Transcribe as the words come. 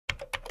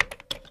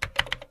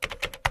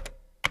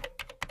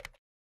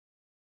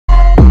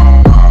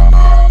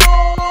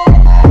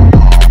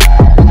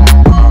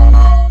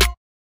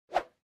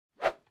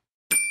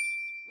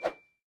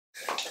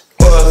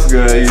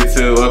good,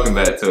 YouTube? Welcome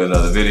back to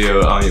another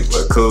video. I'm your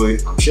boy Cooley.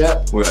 I'm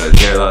Shep. We're at the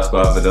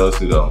Dreadlocksquad. For those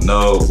who don't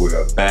know,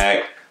 we're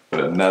back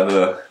with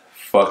another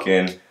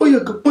fucking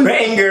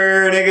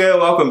banger, nigga.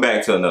 Welcome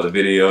back to another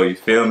video. You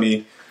feel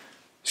me?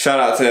 Shout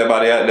out to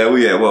everybody out there.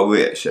 We at what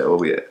we at, Shep? What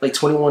we at? Like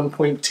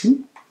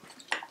 21.2.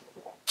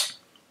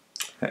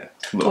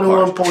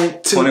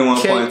 21.2.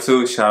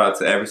 21.2. Shout out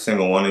to every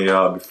single one of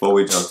y'all. Before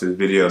we jump to this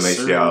video, make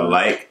sure y'all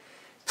like,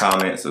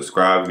 comment,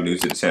 subscribe. If you're new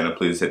to the channel,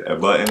 please hit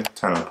that button.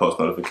 Turn on post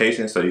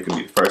notifications so you can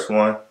be the first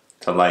one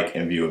to like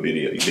and view a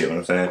video. You get what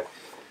I'm saying?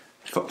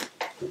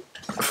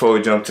 Before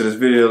we jump to this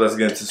video, let's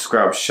get into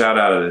subscribe shout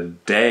out of the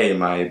day,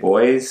 my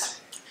boys.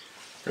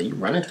 Are you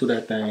running through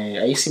that thing?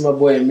 Hey, you see my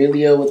boy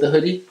Emilio with the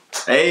hoodie?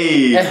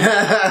 Hey!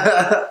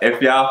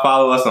 If y'all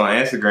follow us on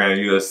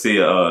Instagram, you'll see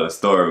the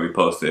story we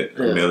posted.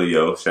 Yeah.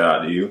 Emilio, shout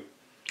out to you.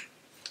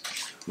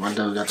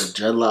 Rondo got the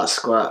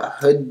Dreadlocksquad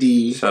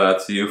hoodie. Shout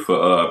out to you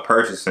for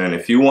purchasing.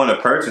 If you want to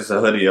purchase a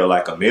hoodie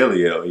like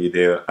Emilio, you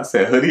did. I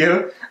said hoodie.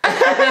 You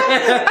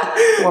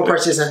want to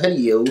purchase a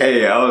hoodie?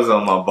 Hey, I was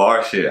on my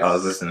bar shit. I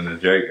was listening to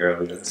Drake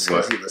earlier.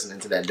 Listening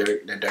to that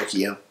Dirk.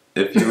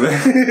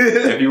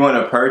 If you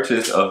want to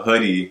purchase a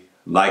hoodie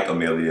like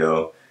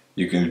Emilio,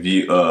 you can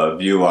view our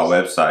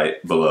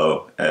website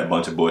below at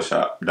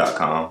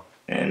bunchofbullshop.com.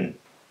 And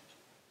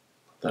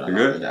I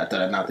thought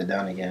I knocked it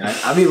down again.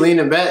 I be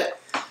leaning back.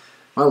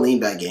 My lean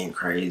back game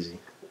crazy.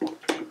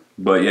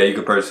 But yeah, you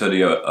can purchase a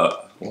hoodie.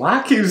 Why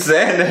I keep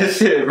saying that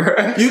shit,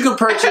 bro? You can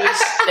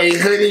purchase a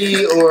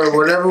hoodie or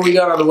whatever we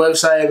got on the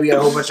website. We got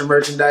a whole bunch of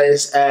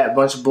merchandise at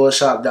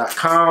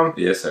bunchofbullshop.com.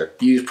 Yes, sir.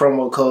 Use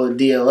promo code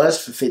DLS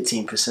for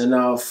 15%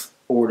 off.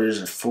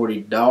 Orders of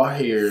 $40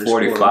 hairs.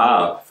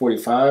 45.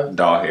 45?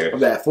 Doll hairs.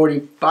 I'm at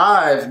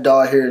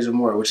 $45 hairs or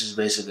more, which is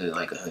basically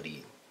like a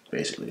hoodie.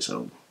 Basically,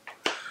 so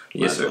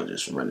yes, sir. I'll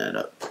just run that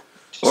up.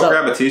 Or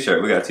grab a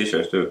t-shirt. We got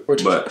t-shirts too.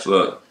 But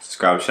look,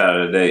 subscribe shout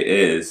out today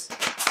is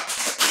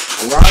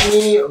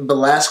Ronnie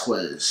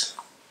Velasquez.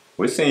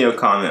 We seen your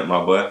comment,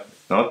 my boy.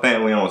 Don't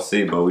think we don't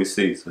see, but we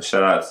see. So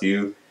shout out to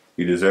you.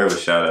 You deserve a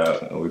shout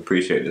out, and we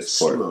appreciate the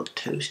support. It's a little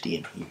toasty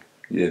in here.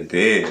 You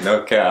did.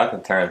 No cap. I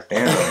can turn it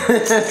down.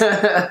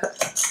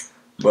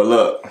 But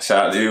look,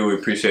 shout out to you. We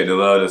appreciate the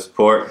love, the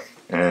support,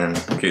 and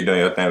keep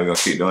doing your thing. We're gonna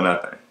keep doing our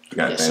thing. You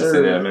got anything to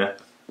say there, man?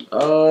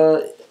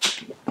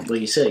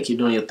 Like you said, keep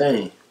doing your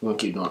thing. We're gonna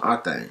keep doing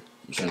our thing.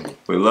 You feel me?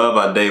 We love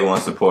our day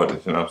one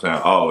supporters, you know what I'm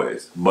saying?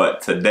 Always.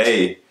 But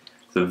today,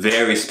 it's a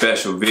very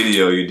special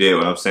video you did,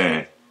 what I'm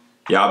saying.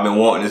 Y'all been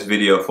wanting this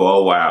video for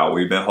a while.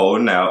 We've been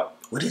holding out.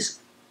 What is it?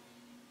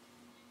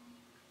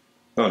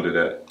 Don't do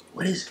that.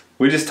 What is it?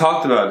 We just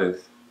talked about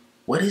this.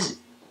 What is it?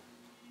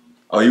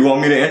 Oh, you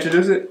want me to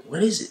introduce it?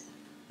 What is it?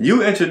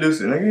 You introduce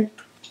it, nigga.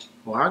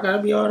 Well, I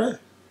gotta be all that.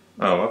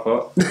 Oh, my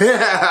fault.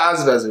 I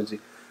was messing with you.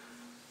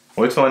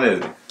 Which one is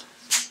it?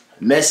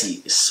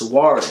 Messi,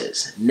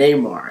 Suarez,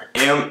 Neymar.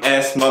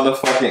 MS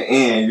motherfucking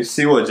N. You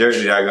see what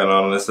jersey I got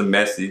on? It's a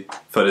Messi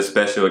for this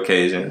special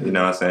occasion. You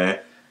know what I'm saying?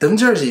 Them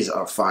jerseys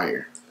are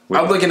fire.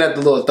 I'm looking at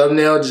the little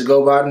thumbnail. Just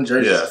go by them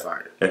jerseys. Are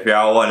fire. If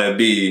y'all want to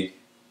be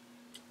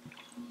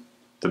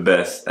the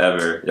best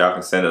ever, y'all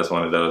can send us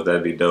one of those.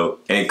 That'd be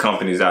dope. Any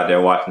companies out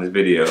there watching this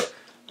video,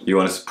 you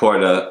want to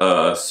support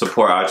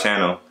our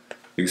channel,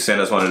 you can send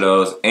us one of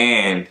those,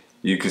 and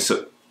you can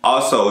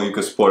also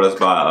support us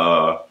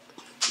by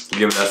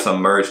giving us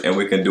some merch, and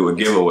we can do a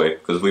giveaway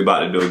because we about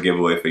to do a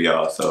giveaway for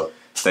y'all. So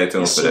stay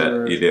tuned for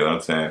that. You did what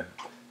I'm saying?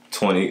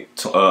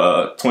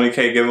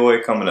 20K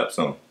giveaway coming up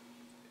soon.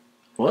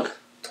 What?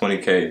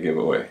 20K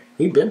giveaway.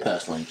 We've been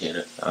past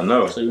 20K. I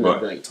know. So you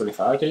want like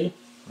 25K?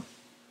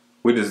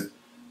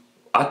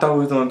 I thought we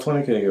was doing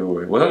 20K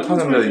giveaway. Was I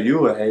talking to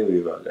you or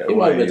Haley about that? You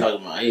might have been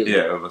talking about Haley.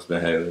 Yeah, it must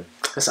have been Haley.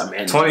 That's a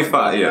man.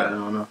 25, yeah. I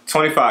don't know.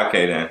 25K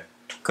then.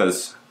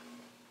 Because,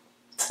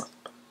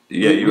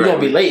 yeah, you're right. We're going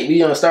to be late. We're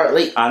going to start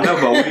late. I know,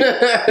 but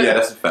yeah,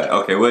 that's a fact.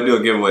 Okay, we'll do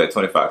a giveaway at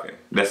 25K.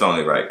 That's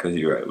only right, because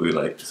you're right. We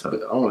like this. I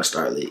want to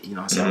start late. You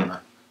know what I'm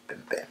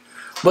saying?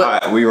 But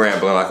alright, we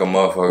rambling like a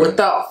motherfucker.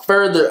 Without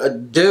further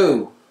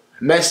ado,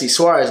 Messi,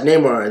 Suarez,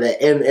 Neymar,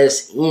 that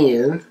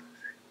MSN.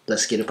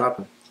 Let's get it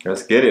popping.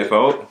 Let's get it,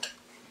 folks.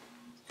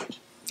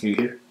 You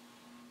hear?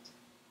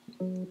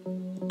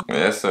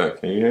 Yes, sir.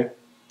 Can you hear?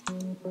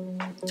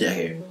 Yeah, I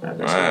hear.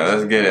 Alright,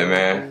 let's get it,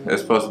 man.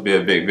 It's supposed to be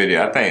a big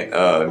video. I think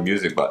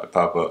music about to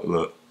pop up.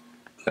 Look,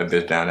 that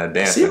bitch down there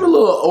dancing. Seem a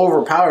little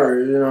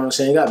overpowered, you know what I'm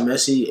saying? You got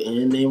Messi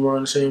and Neymar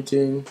on the same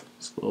team.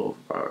 It's a little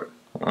overpowered.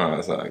 Oh,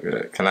 that's not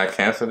good. Can I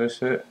cancel this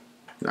shit?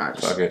 Nah,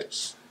 fuck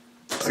it.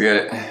 Let's get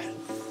it.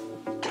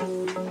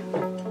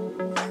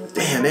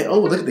 Damn,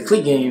 look at the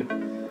click game.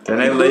 Can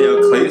they lay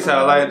your cleats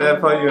out like that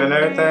for you and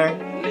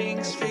everything?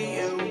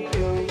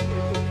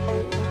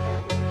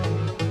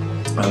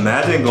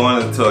 Imagine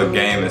going into a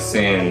game and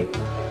seeing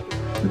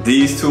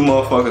these two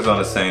motherfuckers on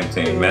the same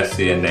team,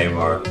 Messi and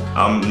Neymar.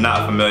 I'm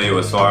not familiar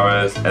with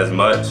Suarez as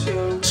much.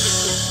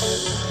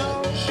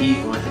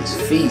 He on his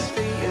feet.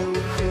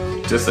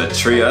 Just a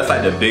trio. That's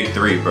like the big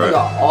three, bro. Like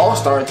an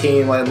all-star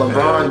team, like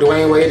LeBron,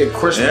 Dwayne Wade, and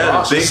Chris Bosh.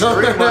 Yeah, the big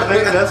three, my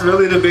nigga. That's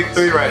really the big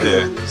three right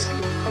there.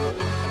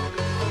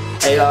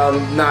 Hey,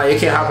 nah, you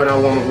can't hop in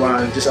on warm-up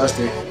line. Just us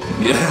three.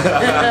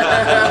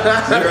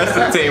 Yeah. The rest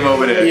of the team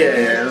over there.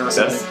 Yeah, no,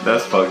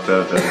 that's fucked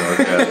up. That's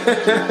okay.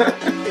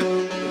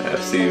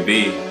 FCB.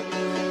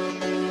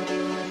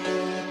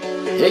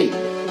 Hey.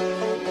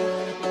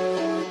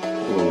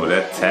 Ooh,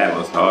 that tap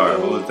was hard.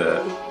 What was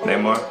that?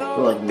 Neymar?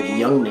 Like the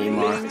young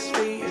Neymar.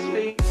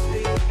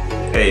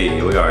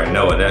 Hey, we already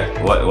know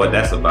what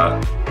that's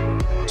about.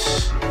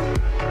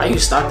 How you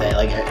stop that?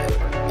 Like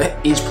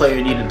each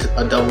player needed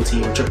a double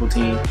team, a triple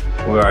team.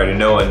 We already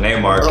know what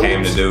Neymar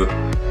came to do.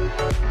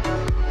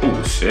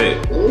 Ooh, shit.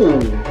 Ooh.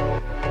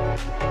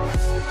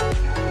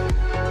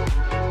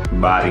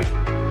 Body.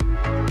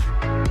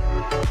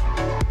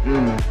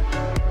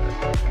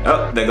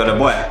 Oh, there go the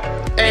boy.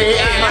 Hey,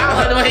 I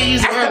don't know the way you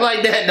swear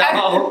like that,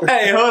 dog.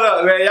 Hey, hold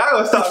up, man. Y'all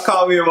gonna stop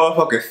calling me a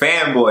motherfucking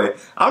fanboy.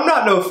 I'm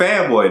not no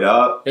fanboy,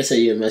 dog. They say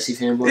you're a Messi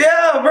fanboy?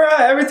 Yeah, bro.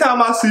 Every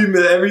time I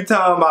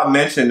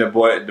mention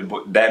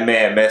that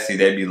man Messi,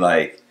 they be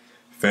like,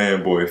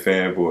 fanboy.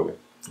 Fanboy.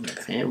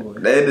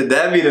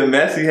 That be the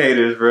Messi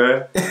haters,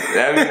 bro.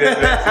 That be the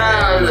Messi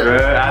haters, bro.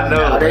 I know.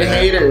 No, they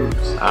haters.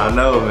 I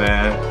know,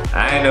 man. I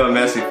ain't no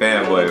Messi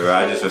fanboy, bro.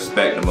 I just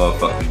respect the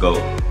motherfucking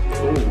GOAT.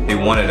 Ooh. He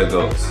one of the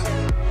GOATs.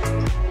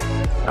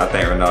 I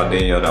think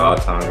Ronaldinho the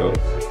all-time GOAT.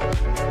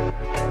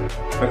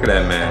 Look at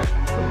that man.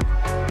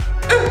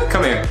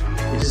 Come here.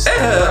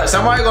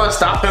 Somebody gonna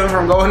stop him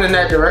from going in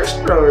that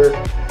direction, or?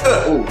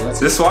 Ooh, that's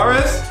this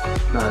Suarez?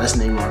 Nah, that's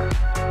Neymar.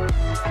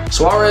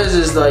 Suarez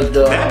is like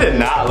the. That did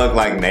not look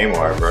like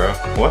Neymar, bro.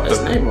 What That's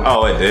Neymar.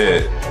 Oh, it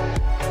did.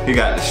 He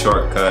got the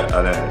shortcut.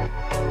 I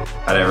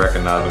didn't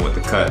recognize him with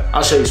the cut.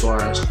 I'll show you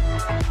Suarez.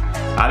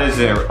 I just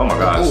didn't. Oh my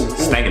gosh, Ooh.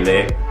 snaky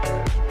leg.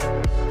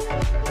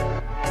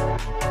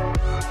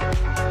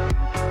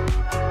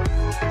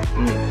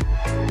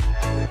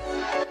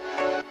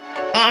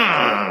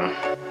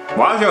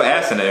 Why is your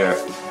ass in the air?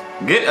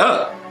 Get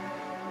up.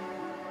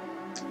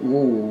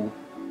 Ooh.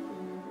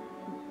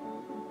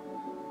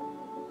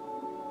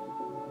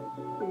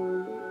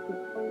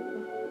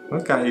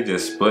 Look how he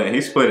just split.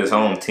 He split his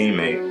own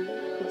teammate.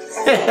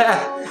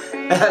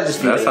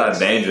 That's how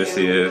dangerous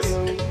he is.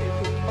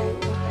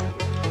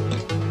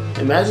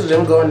 Imagine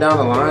them going down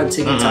the line,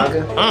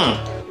 tiki-taka.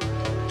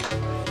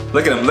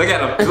 Look at him. Look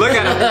at him. Look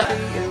at him.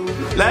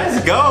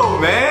 Let's go,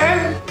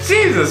 man.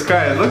 Jesus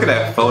Christ. Look at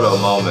that photo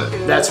moment.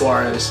 That's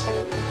Suarez.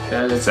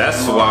 That's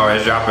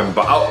Suarez dropping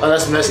ball. Oh,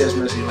 that's Messi. That's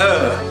Messi.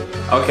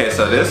 Okay,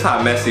 so this is how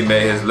Messi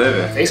made his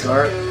living. Face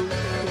guard.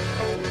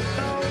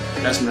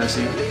 That's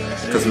Messi.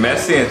 Because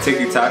Messi and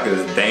tiki-taka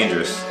is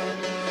dangerous.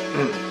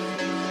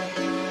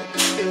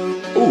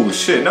 Ooh,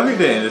 shit. No, he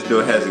didn't just do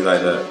a hezzy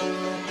like that.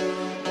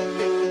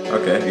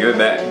 Okay, give it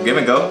back. Give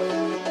it go.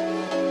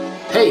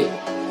 Hey.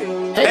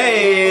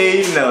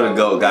 Hey, you know the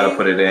GOAT gotta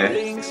put it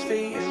in.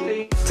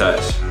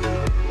 Touch.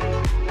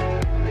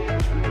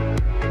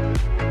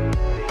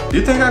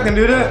 You think I can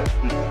do that?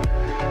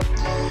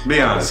 Be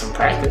honest. Some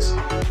practice.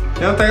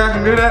 You don't think I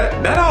can do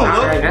that? That don't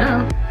look right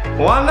now.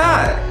 Why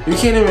not? You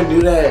can't even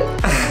do that.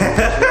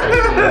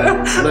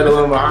 Let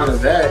alone behind the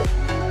back.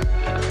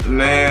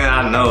 Man,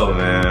 I know,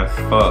 man.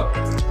 Fuck.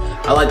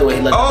 I like the way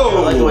he let.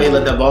 I like the way he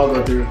let that ball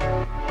go through.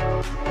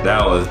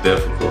 That was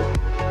difficult.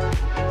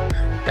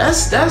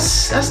 That's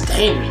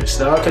dangerous,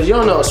 though, because you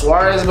don't know if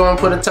Suarez is going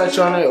to put a touch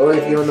on it, or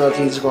if you don't know if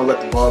he's just going to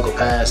let the ball go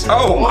past.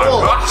 Oh my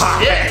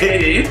God!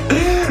 Shit.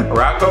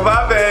 Rocko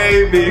my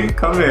baby,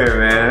 come here,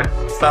 man.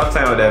 Stop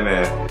playing with that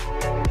man.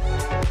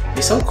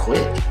 He's so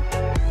quick.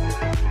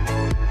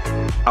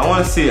 I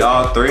want to see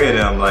all three of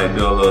them like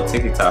do a little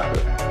tiki-taka.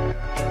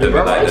 Yeah,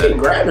 bro, why you keep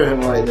grabbing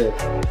him like that?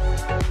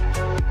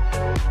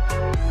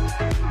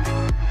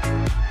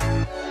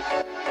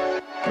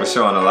 We're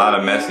showing a lot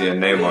of Messi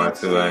and Neymar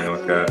too. I ain't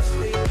gonna cut.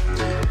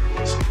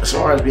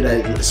 Suarez be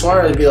like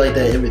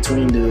that in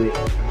between dude.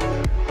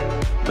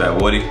 That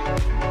Woody.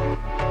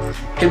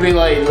 He'd be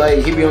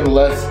like he'd be on the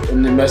left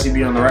and then Messi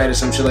be on the right or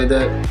some shit like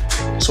that.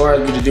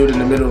 Suarez be the dude in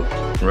the middle.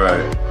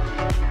 Right.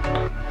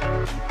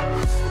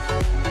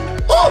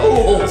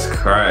 Oh! Jesus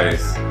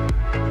Christ.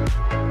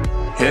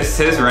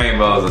 His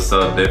rainbows are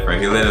so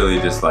different. He literally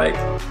just like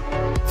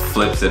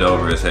flips it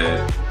over his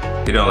head.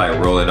 He don't like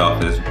roll it off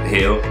his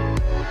heel.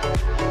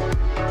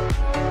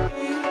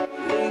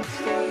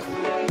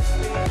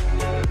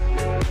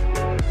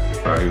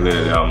 Bro, he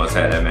literally almost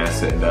had that man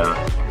sitting down.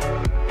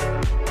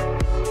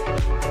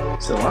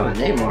 It's a lot of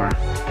Neymar.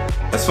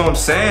 That's what I'm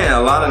saying. A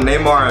lot of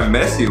Neymar and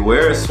Messi.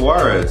 Where is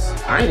Suarez?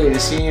 I ain't even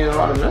seen a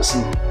lot of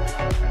Messi.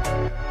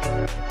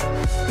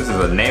 This is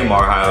a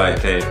Neymar highlight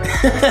tape.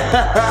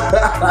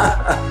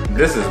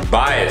 This is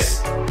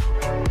bias.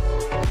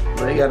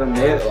 They got him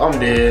dead. I'm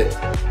dead.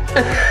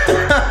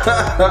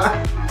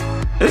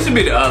 This should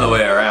be the other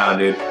way around,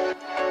 dude.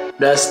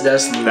 That's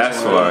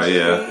why,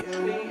 yeah.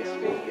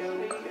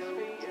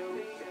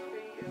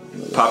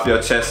 Pop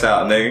your chest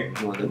out, nigga.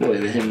 Well, that boy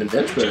hit him in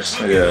bench press.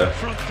 Yeah.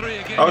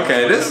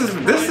 Okay, this is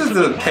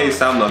the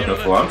pace I'm looking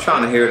for. I'm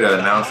trying to hear the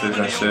announcers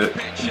and shit.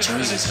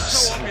 Jerseys are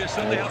so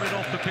cool.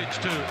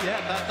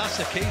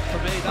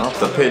 Off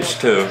the pitch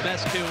too.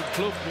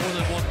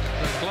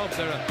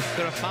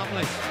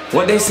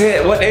 What they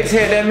said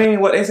that mean?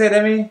 What they said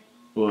that mean?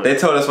 What? They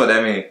told us what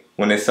that mean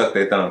when they suck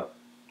their thumb.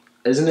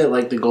 Isn't it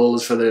like the goal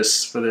is for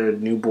their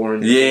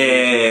newborn?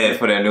 Yeah,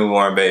 for their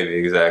newborn baby,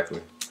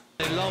 exactly.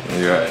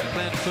 You're right.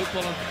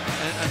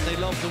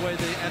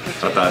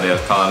 I thought they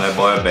was calling that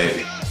boy a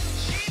baby.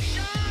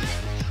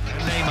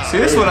 See,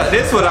 this what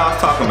I was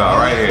talking about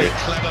right here.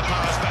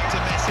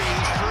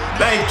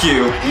 Thank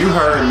you. You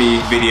heard me,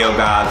 video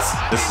gods.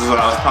 This is what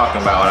I was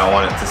talking about when I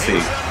wanted to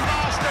see.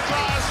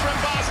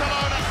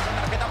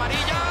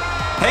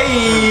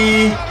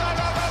 Hey!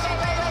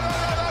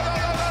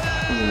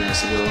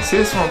 See,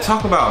 this is what I'm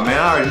talking about, man.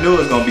 I already knew it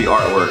was gonna be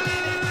artwork.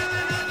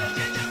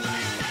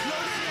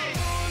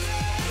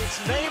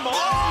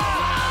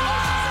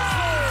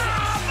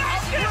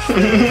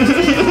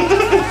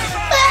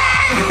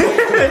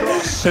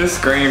 His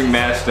scream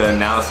matched the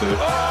announcer.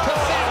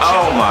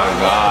 Oh my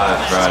god,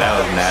 bro, that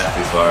was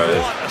nasty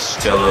Suarez.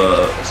 Still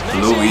a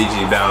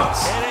Luigi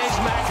bounce.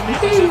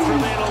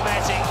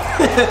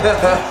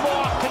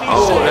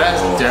 Oh,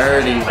 that's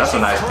dirty. That's a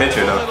nice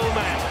picture though.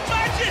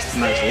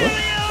 Nice what?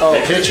 Oh,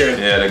 picture.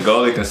 Yeah, the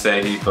goalie can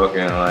say he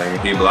fucking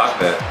like he blocked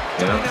that,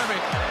 you know?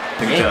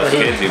 He can tell his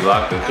kids he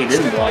blocked it. He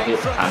didn't block it.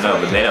 I know,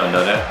 but they don't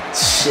know that.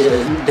 Shit,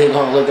 they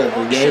gonna look at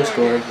the game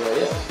score, but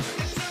yeah.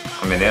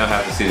 I mean, they don't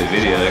have to see the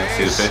video, they can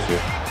see the picture.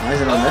 Why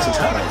is it on Messi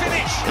top like that?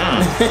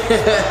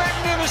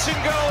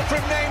 Magnificent goal from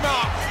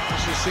Neymar.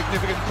 This is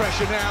significant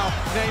pressure now.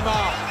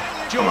 Neymar.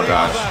 Oh my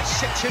gosh.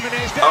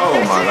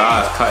 Oh my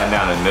gosh, cutting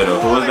down the middle.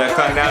 Who was that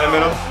cutting down the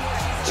middle?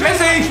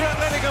 Messi!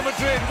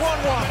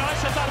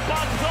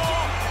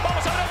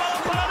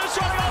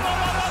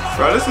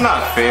 Bro, this is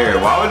not fair.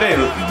 Why would they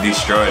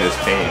destroy this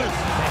team?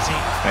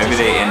 Maybe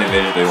they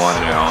individually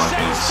wanted their own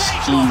team.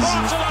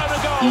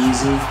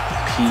 Easy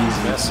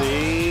peasy.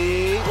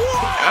 Messi.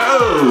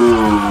 Oh!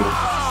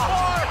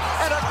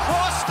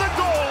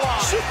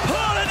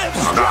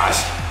 Oh my gosh.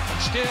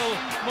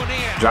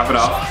 Drop it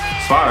off.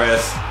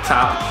 Suarez,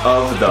 top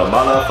of the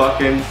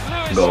motherfucking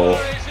goal.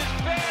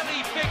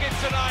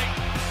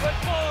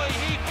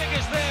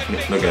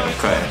 Look at him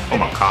cutting. Oh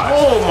my gosh.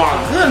 Oh my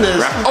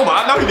goodness. Oh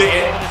my, no he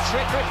didn't.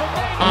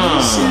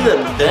 You see the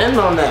bend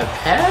on that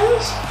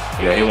pass?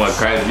 Yeah, he went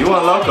crazy. You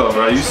went loco,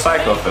 bro. You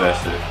psycho for that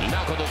shit.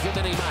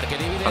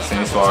 I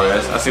seen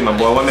Suarez. I see my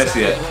boy. What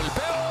Messi at?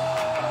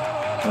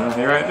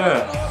 He right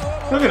there.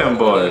 Look at them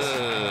boys.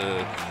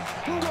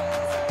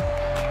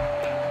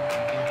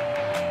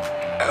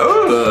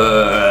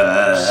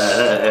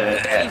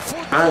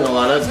 I ain't gonna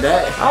lie, that's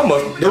that. I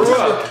almost threw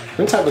up.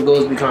 Them type of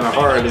goals be kind of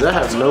hard because I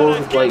have no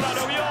like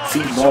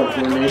feet ball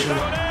coordination.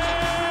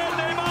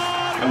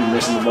 I be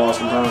missing the ball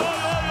sometimes.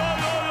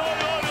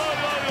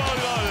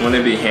 Wouldn't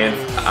it be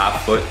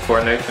eye-foot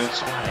coordination?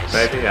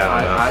 Maybe? I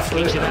don't know.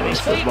 Eye-foot?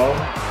 Football?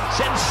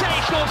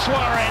 Sensational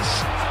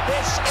Suarez.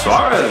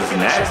 Suarez is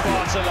nasty.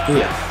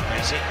 Yeah.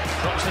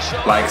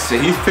 Like, so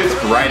he fits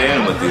right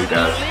in with these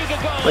guys.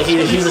 Like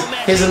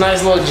he's a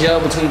nice little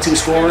gel between two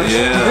scorers.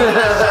 Yeah.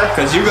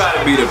 Because you got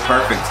to be the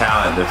perfect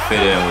talent to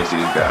fit in with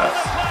these guys.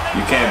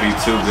 You can't be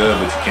too good,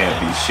 but you can't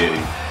be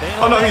shitty.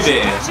 Oh, no, he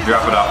didn't.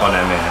 Drop it off on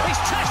that man.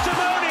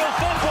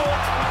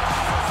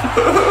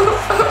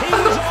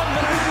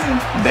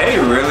 They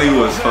really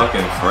was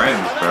fucking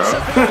friends, bro.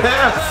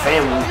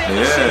 Family.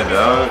 Yeah,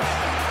 dog.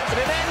 An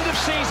end of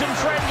season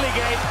friendly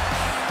game.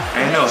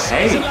 Ain't no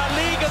hate. La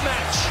Liga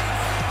match,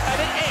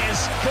 and it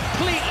is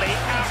completely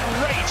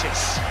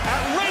outrageous,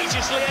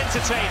 outrageously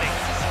entertaining.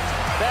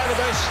 They're the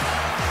most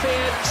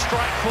feared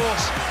strike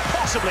force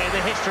possibly in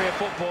the history of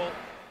football.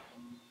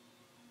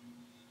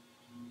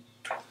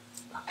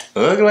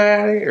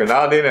 Ugly?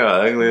 Ronaldinho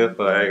ugly as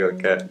fuck.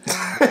 Okay.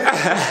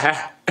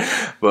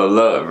 But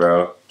look,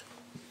 bro.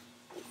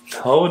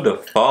 Hold the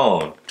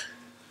phone.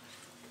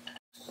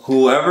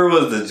 Whoever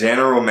was the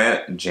general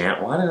why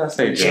did I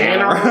say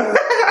general?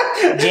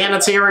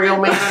 Janitorial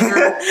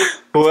manager.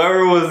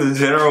 Whoever was the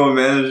general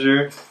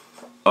manager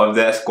of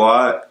that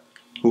squad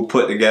who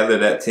put together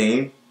that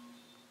team,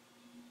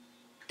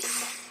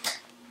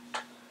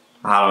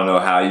 I don't know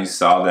how you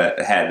saw that,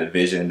 had the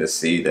vision to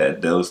see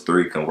that those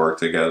three can work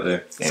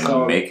together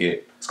and make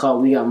it. It's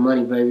called We Got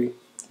Money, baby.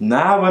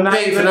 Nah, but not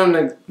even the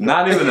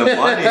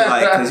money,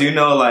 like, cause you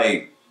know,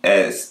 like,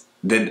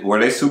 were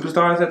they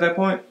superstars at that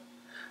point?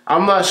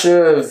 I'm not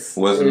sure if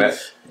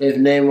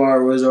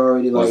Neymar was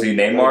already like. Was he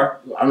Neymar?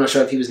 I'm not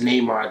sure if he was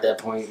Neymar at that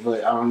point,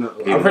 but I don't know.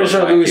 I'm pretty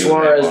sure Luis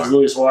Suarez was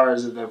Luis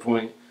Suarez at that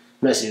point.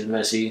 Messi is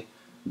Messi.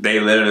 They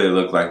literally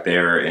look like they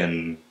were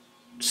in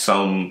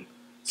some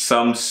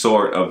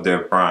sort of their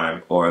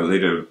prime, or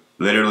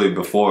literally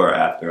before or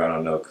after. I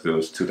don't know, because it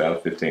was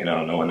 2015. I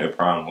don't know when their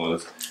prime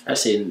was. I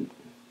seen,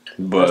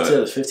 but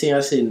 2015. I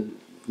seen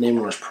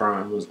Neymar's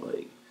prime was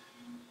like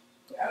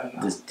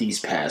these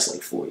past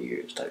like 4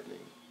 years type thing.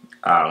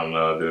 I don't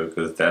know, dude,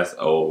 because that's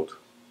old.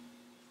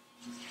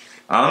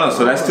 I don't know.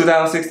 So that's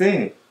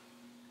 2016.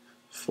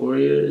 4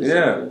 years.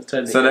 Yeah.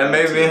 So that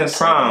may be in his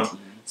prime.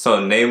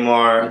 So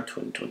Neymar.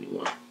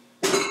 2021.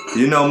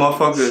 You know,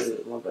 motherfuckers.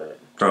 Shit, my bad.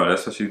 Bro,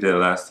 that's what you did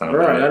last time.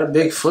 Bro, I got a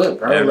big foot,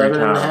 bro. Every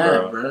 11 and a time,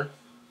 half, bro.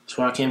 That's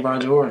why I can't buy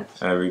Jordans.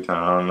 Every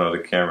time. I don't know.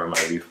 The camera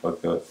might be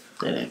fucked up.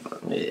 It ain't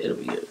fun. It'll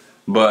be good.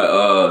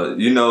 But,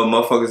 you know,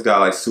 motherfuckers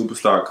got like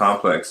superstar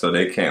complex, so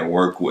they can't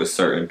work with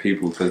certain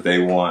people because they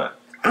want.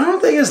 I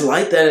don't think it's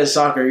like that in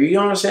soccer. You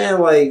know what I'm saying?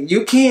 Like,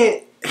 you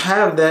can't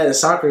have that in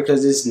soccer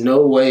because there's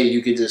no way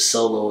you could just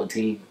solo a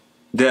team.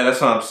 Yeah,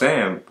 that's what I'm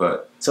saying.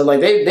 But so like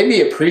they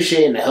be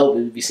appreciating the help.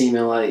 It be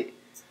seeming like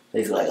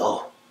they feel like,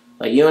 oh,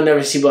 like you don't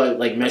never see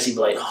like Messi be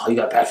like, oh, you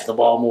got to pass the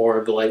ball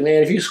more. But like,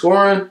 man, if you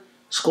scoring,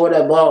 score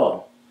that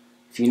ball.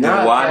 If you're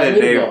not, why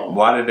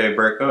did they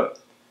break up?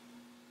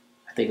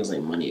 I think it was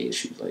like money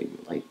issues, like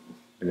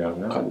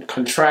yeah,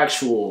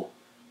 contractual.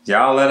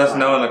 Y'all let us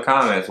know in the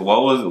comments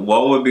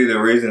what would be the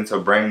reason to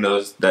bring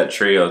that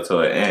trio to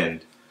an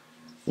end.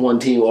 One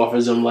team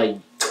offers them like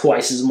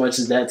twice as much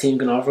as that team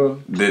can offer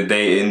them. Did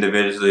they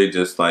individually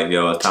just like,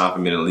 yo, it's time for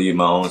me to leave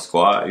my own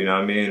squad, you know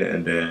what I mean,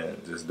 and then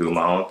just do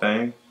my own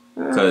thing?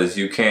 Because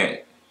you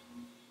can't.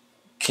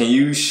 Can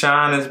you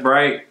shine as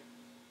bright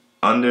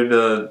under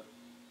the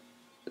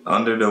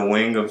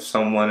wing of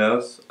someone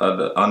else,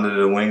 under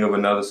the wing of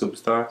another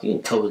superstar? You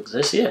can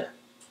coexist, yeah.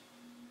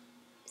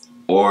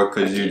 Or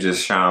could you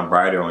just shine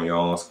brighter on your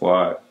own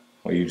squad,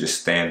 or you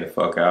just stand the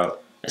fuck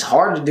out? It's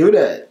hard to do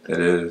that. It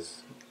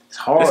is. It's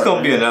hard. It's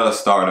gonna be another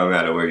star no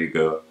matter where you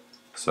go.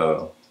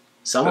 So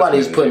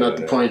somebody's putting up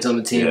the points on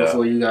the team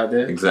before you got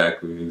there.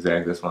 Exactly.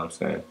 That's what I'm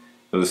saying.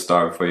 It was a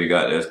star before you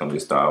got there. It's gonna be a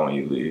star when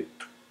you leave.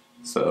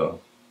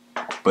 So,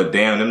 but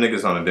damn, them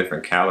niggas on a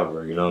different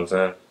caliber. You know what I'm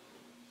saying?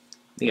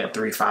 They got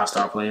 3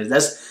 5-star players.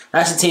 That's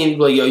the team. You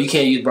like, yo, you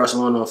can't use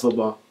Barcelona on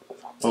football.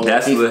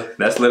 That's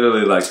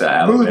literally like the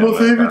Alabama. Bro, my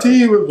favorite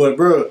team. Like,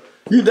 bro,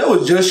 that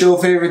was just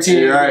your favorite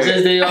team. Right.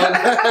 Just they all.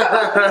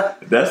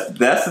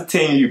 that's the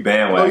team you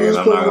bandwagon.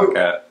 I'm not gonna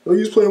cap. Oh, you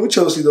was playing with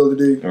Chelsea the other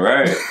day.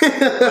 Right.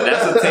 But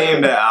that's a team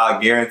that I'll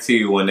guarantee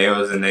you when they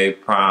was in their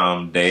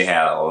prime, they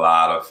had a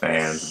lot of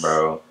fans,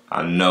 bro.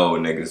 I know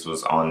niggas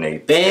was on their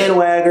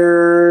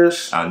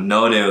bandwaggers. I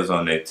know they was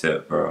on their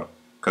tip, bro.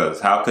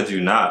 Cause how could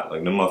you not?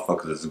 Like, them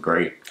motherfuckers is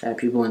great. Had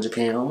people in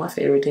Japan, oh, my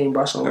favorite team,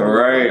 Barcelona.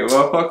 Right,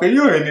 motherfucker,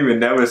 you ain't even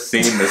never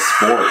seen the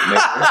sport,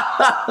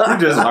 nigga. You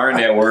just learned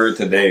that word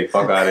today.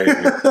 Fuck out of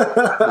here.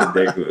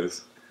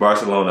 Ridiculous.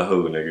 Barcelona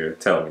who, nigga?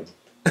 Tell me.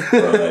 But,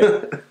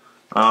 like,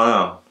 I don't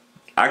know.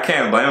 I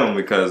can't blame them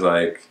because,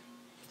 like,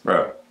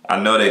 bro, I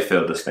know they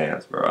fill the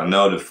stands, bro. I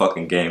know the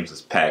fucking games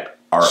is packed.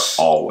 Are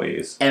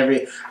always.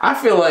 I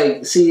feel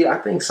like, I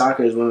think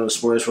soccer is one of those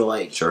sports where,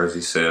 like, jersey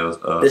sales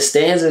up. The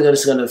stands are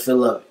just going to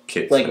fill up,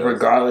 Kit like, sales.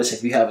 Regardless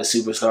if you have a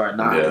superstar or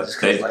not. Yeah,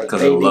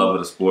 because of the love of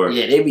the sport.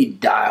 Yeah, they be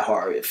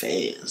diehard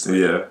fans. Like,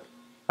 yeah.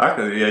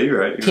 You're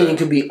right. Team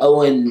could be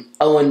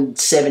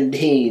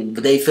 0-17,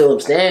 but they fill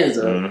up stands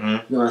up. Mm-hmm. You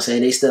know what I'm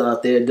saying? They still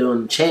out there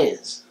doing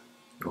chants.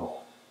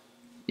 Oh.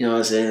 You know what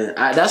I'm saying?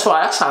 That's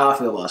how I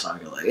feel about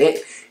soccer. Like,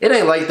 it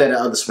ain't like that in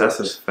other sports.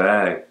 That's a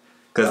fact.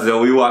 Because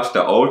then we watched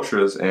the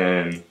Ultras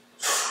and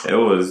it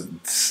was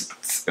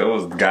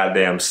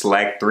goddamn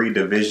Slack 3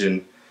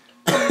 Division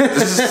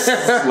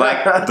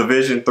Slack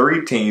Division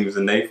 3 teams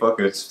and they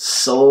fucking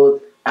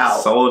sold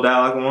out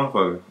like a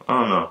motherfucker.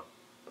 I don't know.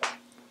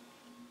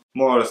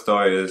 Moral of the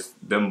story is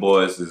them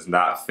boys is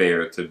not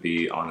fair to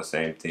be on the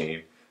same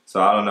team.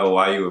 So I don't know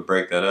why you would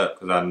break that up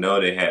because I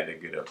know they had to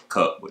get a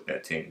cup with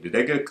that team. Did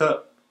they get a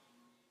cup?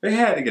 They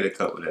had to get a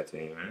cup with that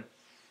team, man.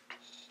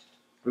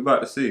 We about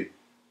to see.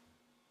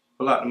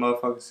 Pull out the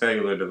motherfucking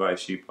cellular device,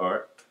 she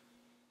part.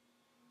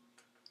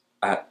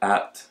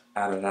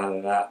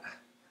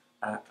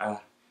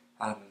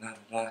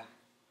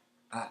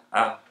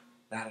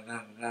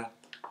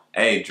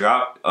 Hey,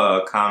 drop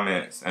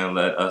comments and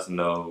let us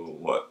know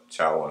what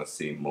y'all want to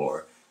see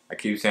more. I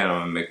keep saying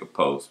I'm gonna make a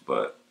post,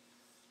 but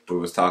we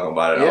was talking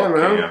about it all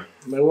man.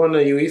 They won the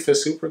UEFA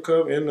Super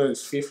Cup and the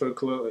FIFA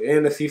Club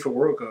and the FIFA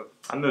World Cup.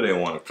 I know they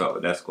won a cup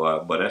with that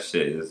squad, but that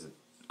shit is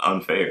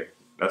unfair.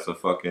 That's a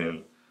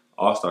fucking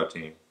all-star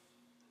team.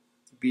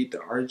 Beat the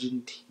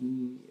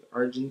Argentine.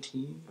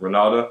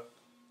 Ronaldo?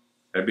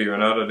 They beat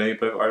Ronaldo, then he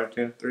played for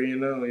Argentina?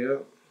 3-0, yeah.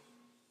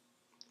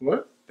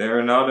 What? Then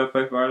Ronaldo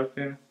played for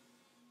Argentina?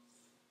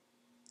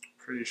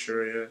 Pretty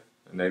sure, yeah.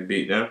 And they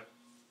beat them?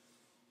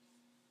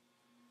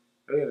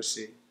 I gotta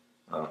see.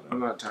 I don't know. I'm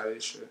not entirely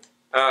sure.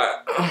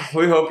 Alright,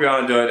 we hope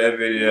y'all enjoyed that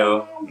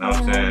video. You know what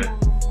I'm saying?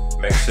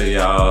 Make sure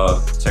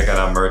y'all check out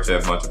our merch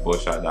at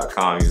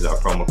bunchofbullshot.com. Use our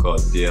promo code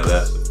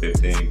DLS for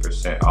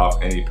 15%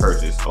 off any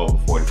purchase over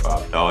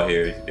 $45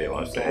 here. You get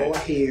what I'm saying?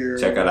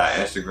 Check out our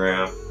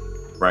Instagram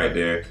right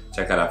there.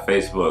 Check out our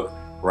Facebook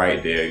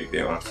right there. You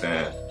get what I'm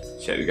saying?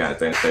 Check, you got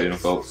anything to say to them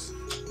folks?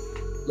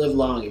 Live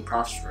long and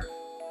prosper.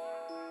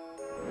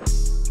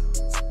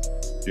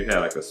 You had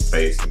like a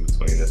space in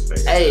between this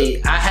thing.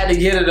 Hey, I had to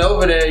get it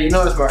over there. You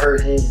know it's my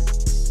hurt hand.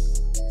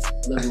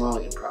 Live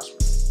long and prosper.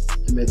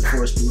 And may the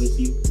force be with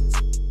you.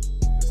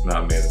 It's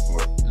not made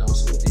for. And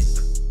also with you.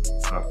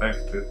 Okay. thanks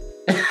to.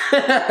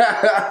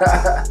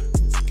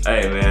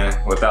 Hey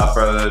man, without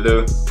further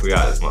ado, we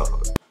got this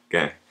motherfucker.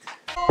 Gang.